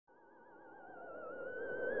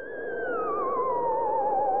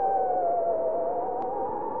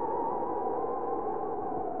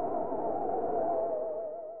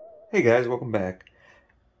Hey guys, welcome back.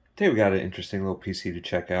 Today we got an interesting little PC to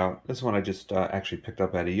check out. This one I just actually picked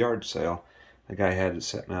up at a yard sale. The guy had it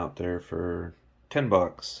sitting out there for 10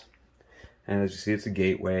 bucks. And as you see, it's a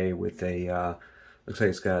Gateway with a, looks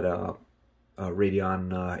like it's got a Radeon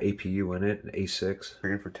APU in it, an A6.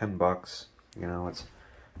 Figured for 10 bucks, you know, it's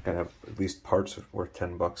got to have at least parts worth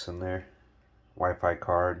 10 bucks in there. Wi-Fi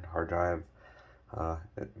card, hard drive,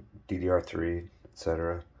 DDR3,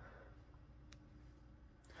 etc.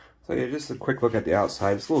 So yeah, just a quick look at the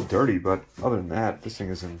outside. It's a little dirty, but other than that, this thing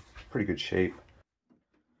is in pretty good shape.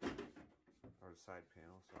 Or the side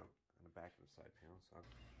panel, so in the back of the side panel.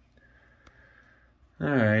 So.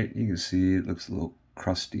 All right, you can see it looks a little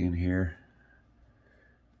crusty in here.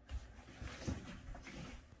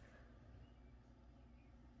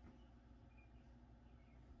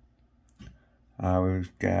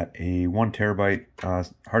 We've got a 1 terabyte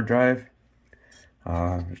hard drive.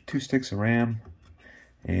 There's 2 sticks of RAM.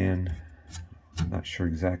 And I'm not sure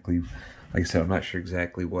exactly, like I said, I'm not sure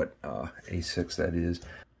exactly what A6 that is.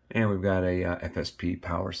 And we've got a FSP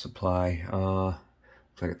power supply.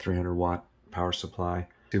 Looks like a 300 watt power supply.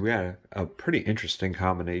 See, we got a pretty interesting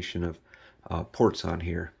combination of ports on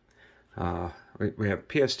here. We have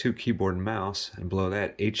PS2 keyboard and mouse, and below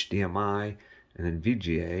that HDMI, and then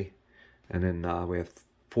VGA. And then we have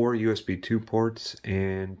 4 USB 2 ports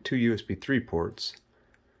and 2 USB 3 ports.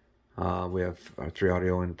 We have 3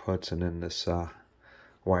 audio inputs and then this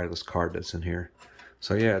wireless card that's in here.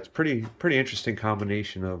 So yeah, it's pretty interesting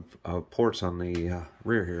combination of ports on the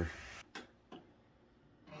rear here.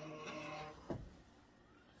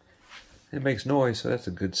 It makes noise, so that's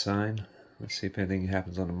a good sign. Let's see if anything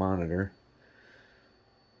happens on the monitor.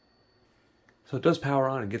 So it does power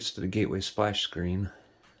on and gets to the Gateway splash screen.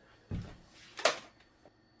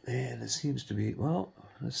 And it seems to be, well,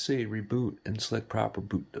 let's see, reboot and select proper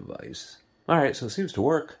boot device. Alright, so it seems to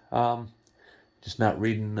work. Just not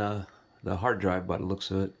reading the hard drive by the looks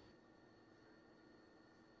of it.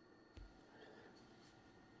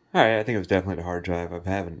 Alright, I think it was definitely the hard drive. I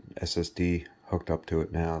have an SSD hooked up to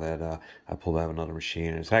it now that I pulled out of another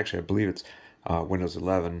machine. It's actually, I believe it's Windows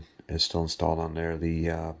 11 is still installed on there,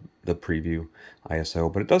 the preview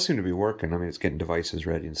ISO, but it does seem to be working. I mean, it's getting devices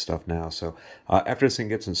ready and stuff now. So after this thing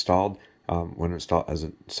gets installed, when it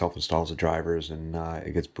self-installs the drivers and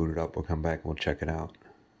it gets booted up, we'll come back and we'll check it out.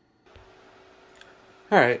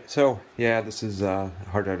 Alright, so yeah, this is a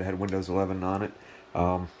hard drive that had Windows 11 on it,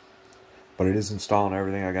 but it is installing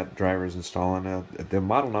everything. I got the drivers installing. The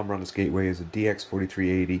model number on this Gateway is a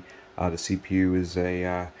DX4380. The CPU is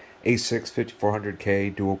a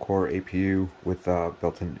A6-5400K dual-core APU with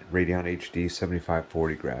built-in Radeon HD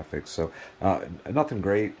 7540 graphics. So nothing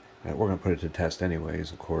great. We're going to put it to test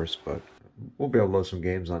anyways, of course, but we'll be able to load some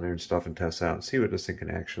games on there and stuff and test out and see what this thing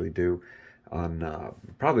can actually do on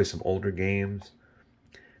probably some older games.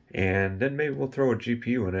 And then maybe we'll throw a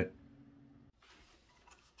GPU in it.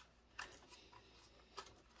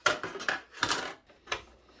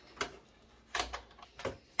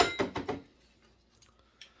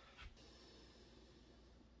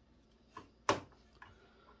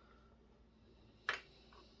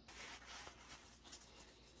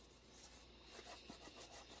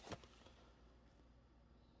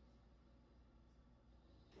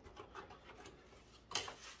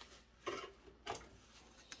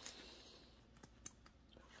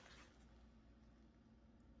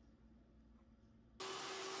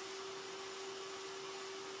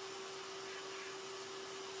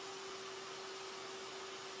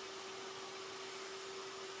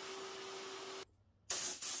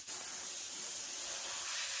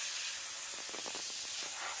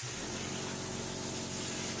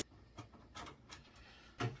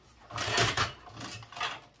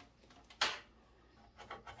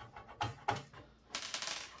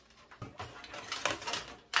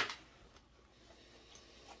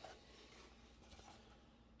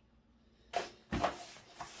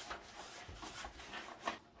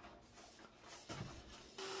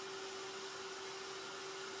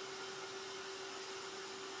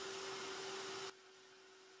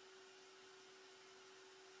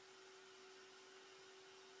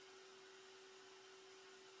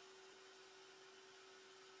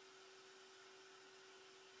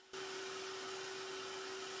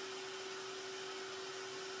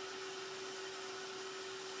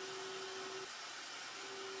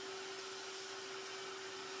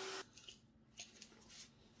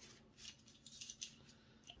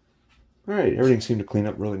 Alright, everything seemed to clean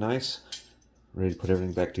up really nice. Ready to put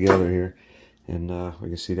everything back together here. And we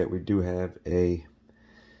can see that we do have a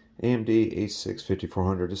AMD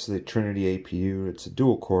A6-5400. This is a Trinity APU. It's a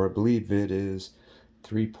dual core. I believe it is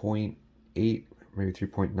 3.8 maybe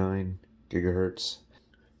 3.9 gigahertz.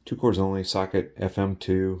 2 cores only, socket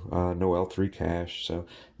FM2, no L3 cache, so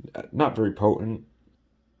not very potent.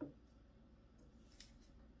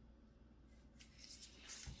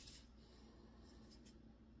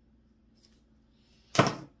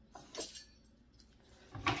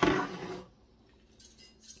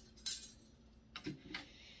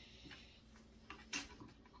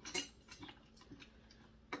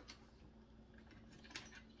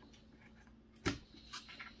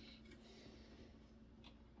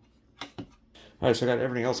 Alright, so I got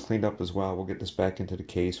everything else cleaned up as well. We'll get this back into the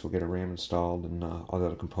case, we'll get a RAM installed and all the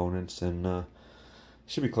other components, and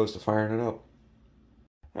should be close to firing it up.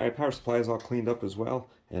 Alright, power supply is all cleaned up as well,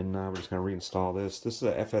 and we're just going to reinstall this. This is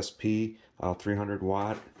a FSP 300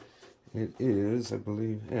 watt. It is, I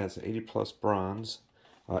believe, yeah, it's 80 plus bronze.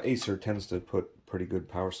 Acer tends to put pretty good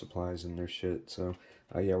power supplies in their shit, so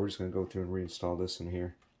yeah, we're just going to go through and reinstall this in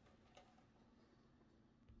here.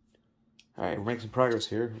 Alright, we're making some progress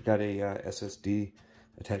here. We've got a SSD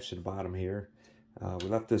attached to the bottom here. We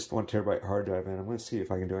left this 1 terabyte hard drive in. I'm going to see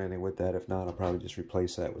if I can do anything with that. If not, I'll probably just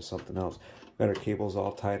replace that with something else. We've got our cables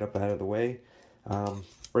all tied up out of the way.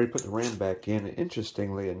 Ready to put the RAM back in. And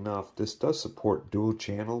interestingly enough, this does support dual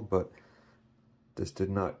channel, but this did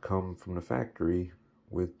not come from the factory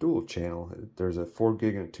with dual channel. There's a 4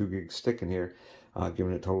 gig and a 2 gig stick in here,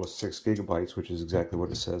 giving it a total of 6 gigabytes, which is exactly what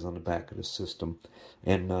it says on the back of the system.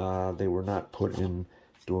 And they were not put in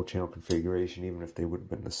dual channel configuration, even if they would have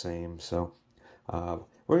been the same. So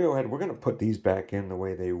we're going to put these back in the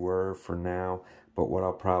way they were for now, but what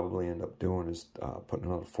I'll probably end up doing is putting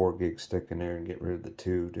another 4 gig stick in there and get rid of the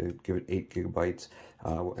 2 to give it 8 gigabytes,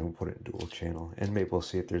 and we'll put it in dual channel, and maybe we'll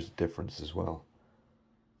see if there's a difference as well.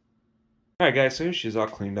 Alright guys, so she's all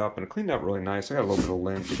cleaned up, and it cleaned up really nice. I got a little bit of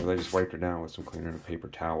lint because I just wiped her down with some cleaner and a paper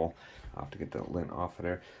towel to get the lint off of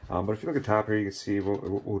there. But if you look at the top here, you can see,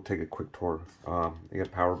 we'll take a quick tour. You got a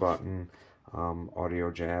power button, audio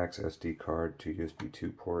jacks, SD card, 2 USB 2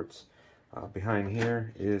 ports. Behind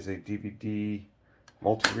here is a DVD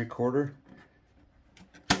multi-recorder.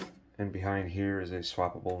 And behind here is a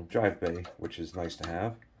swappable drive bay, which is nice to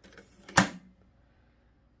have.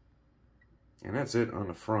 And that's it on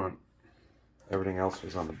the front. Everything else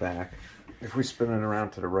was on the back. If we spin it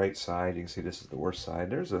around to the right side, you can see this is the worst side.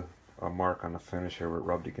 There's a mark on the finish here where it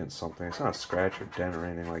rubbed against something. It's not a scratch or dent or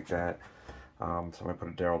anything like that. So I put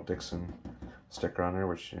a Daryl Dixon sticker on there,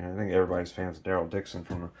 which I think everybody's fans of Daryl Dixon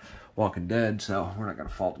from The Walking Dead, so we're not going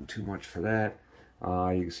to fault him too much for that.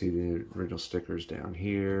 You can see the original stickers down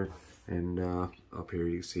here, and up here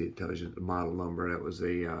you can see it tells you the model number. That was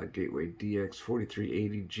a Gateway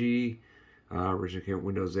DX4380G. Originally came with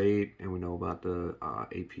Windows 8, and we know about the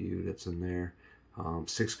APU that's in there.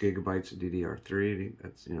 6 gigabytes of DDR3.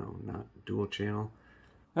 That's, you know, not dual channel.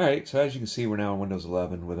 Alright, so as you can see, we're now on Windows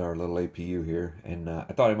 11 with our little APU here, and I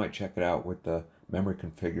thought I might check it out with the memory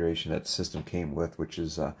configuration that the system came with, which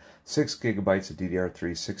is 6 gigabytes of DDR3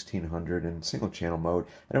 1600 in single channel mode,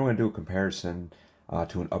 and I'm going to do a comparison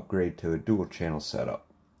to an upgrade to a dual channel setup.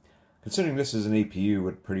 Considering this is an APU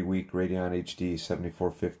with a pretty weak Radeon HD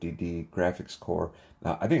 7450D graphics core,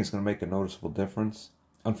 I think it's going to make a noticeable difference.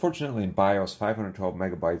 Unfortunately, in BIOS, 512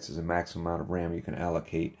 megabytes is the maximum amount of RAM you can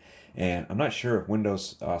allocate, and I'm not sure if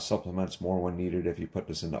Windows supplements more when needed if you put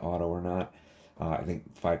this into auto or not. I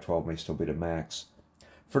think 512 may still be the max.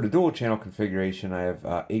 For the dual channel configuration, I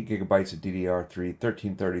have 8 gigabytes of DDR3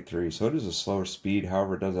 1333, so it is a slower speed.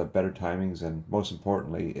 However, it does have better timings, and most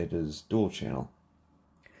importantly, it is dual channel.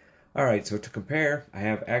 Alright, so to compare, I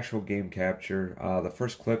have actual game capture. The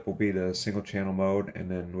first clip will be the single channel mode, and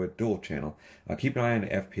then with dual channel. Keep an eye on the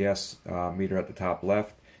FPS meter at the top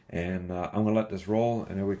left, and I'm going to let this roll,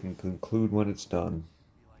 and then we can conclude when it's done.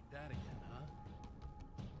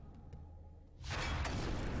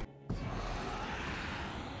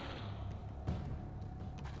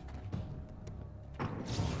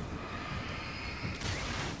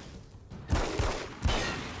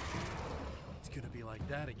 It's going to be like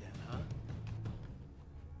that again, huh?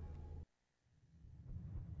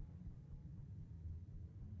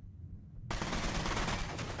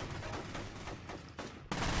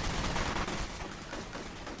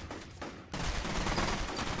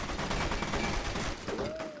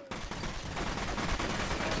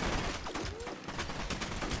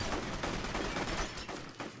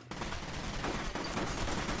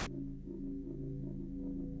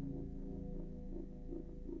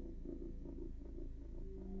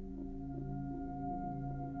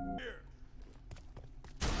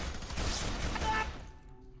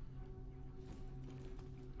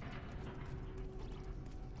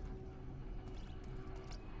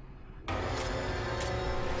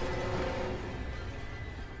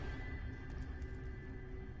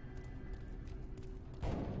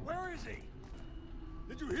 is he?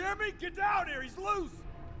 Did you hear me? Get down here! He's loose!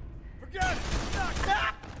 Forget it!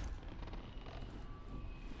 Stop!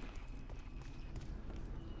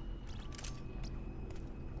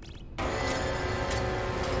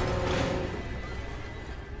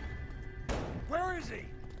 Where is he?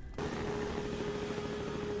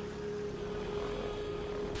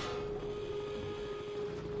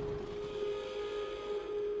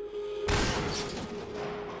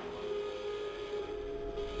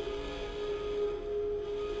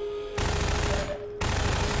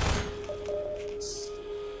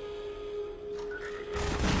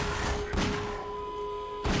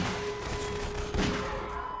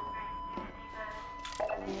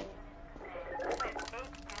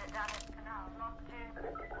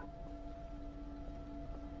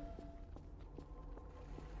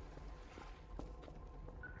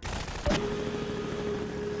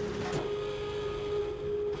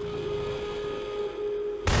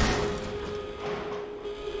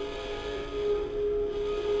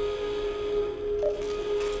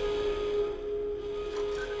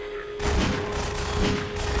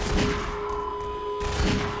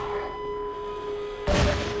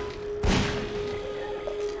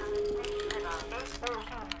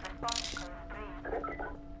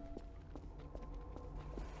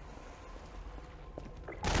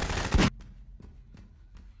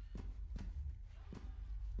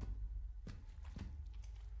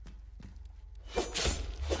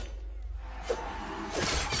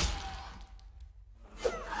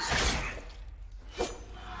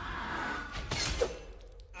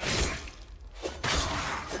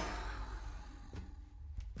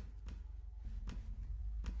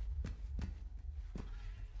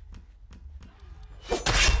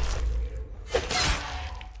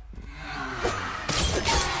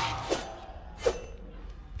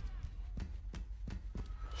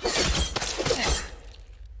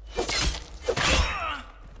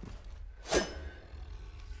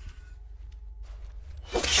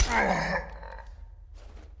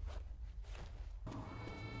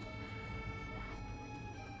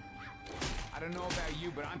 I don't know about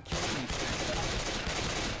you, but I'm killing these things.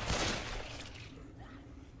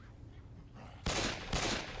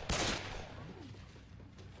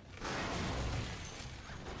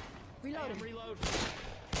 Reload. Reload.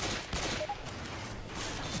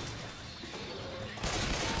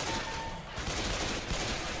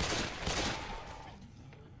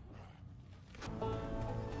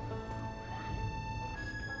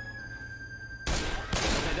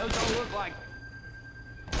 Okay, those don't look like...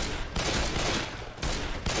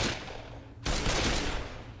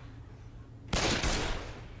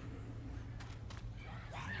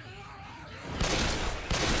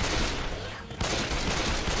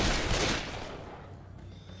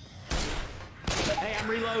 Hey, I'm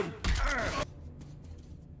reloading.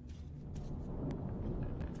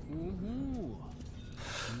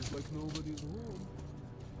 Seems like nobody's home.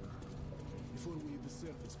 Before we hit the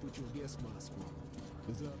surface, put your gas mask on.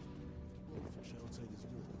 Without goldfish outside his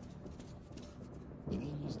door. We're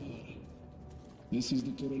almost there. This is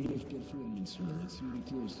the Korolev performance room. It's really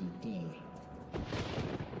close to the tower.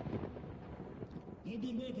 Hold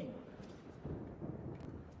your weapon.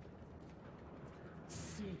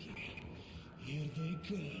 Okay. Here they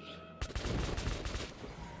come.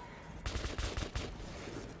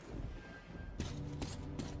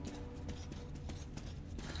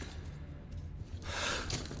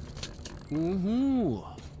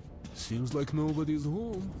 Seems like nobody's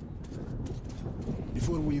home.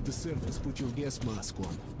 Before we hit the surface, put your gas mask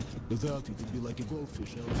on. Without it, it'd be like a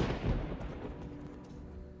goldfish outside.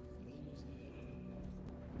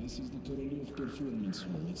 This is the Korolev performance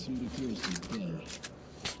hall. It's really close to the tower.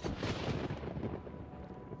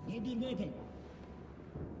 Hold your weapon.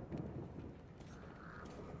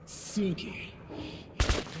 Okay.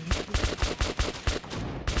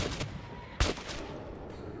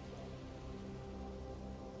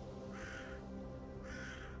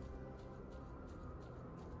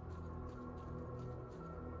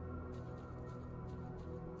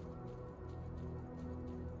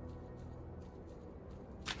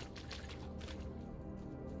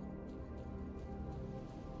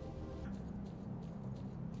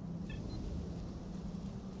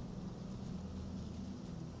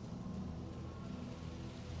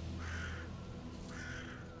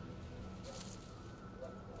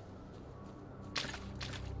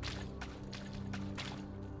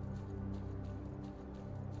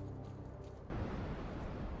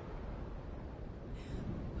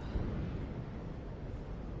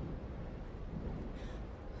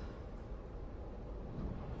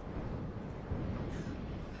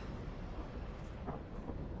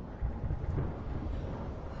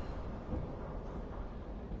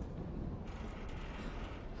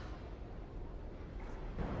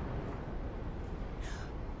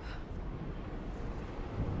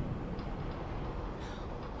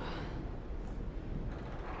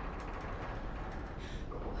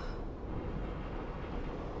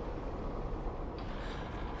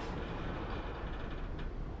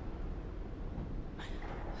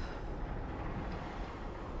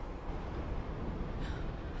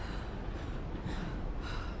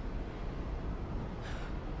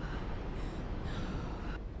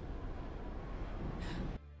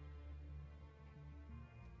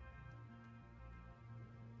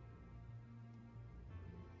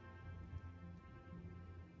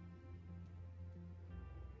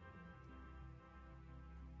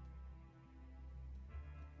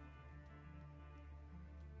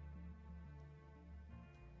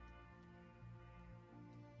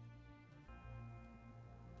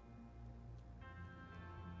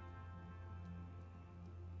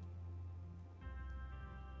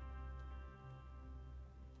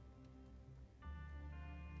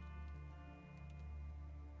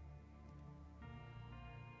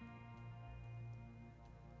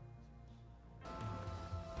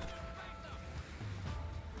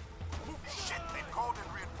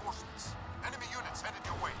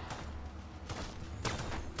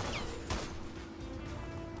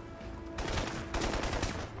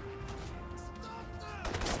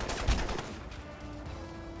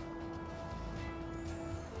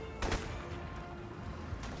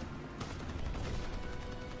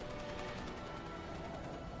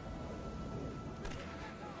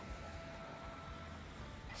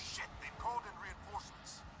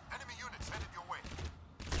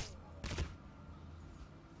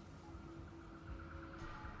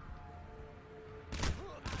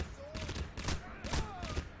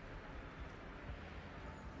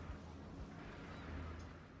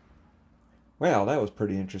 Well, that was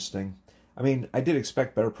pretty interesting. I mean, I did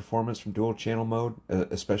expect better performance from dual channel mode,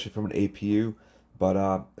 especially from an APU,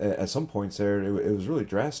 but at some points there, it was really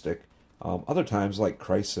drastic. Other times, like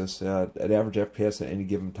Crisis, at average FPS at any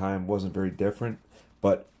given time wasn't very different,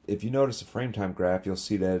 but if you notice the frame time graph, you'll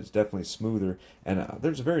see that it's definitely smoother, and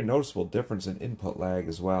there's a very noticeable difference in input lag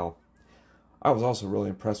as well. I was also really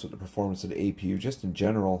impressed with the performance of the APU, just in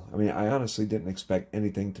general. I mean, I honestly didn't expect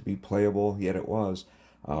anything to be playable, yet it was.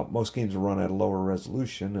 Most games will run at a lower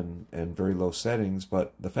resolution and very low settings,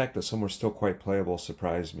 but the fact that some were still quite playable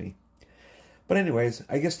surprised me. But anyways,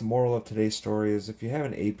 I guess the moral of today's story is if you have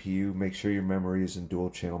an APU, make sure your memory is in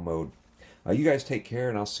dual channel mode. You guys take care,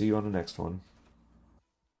 and I'll see you on the next one.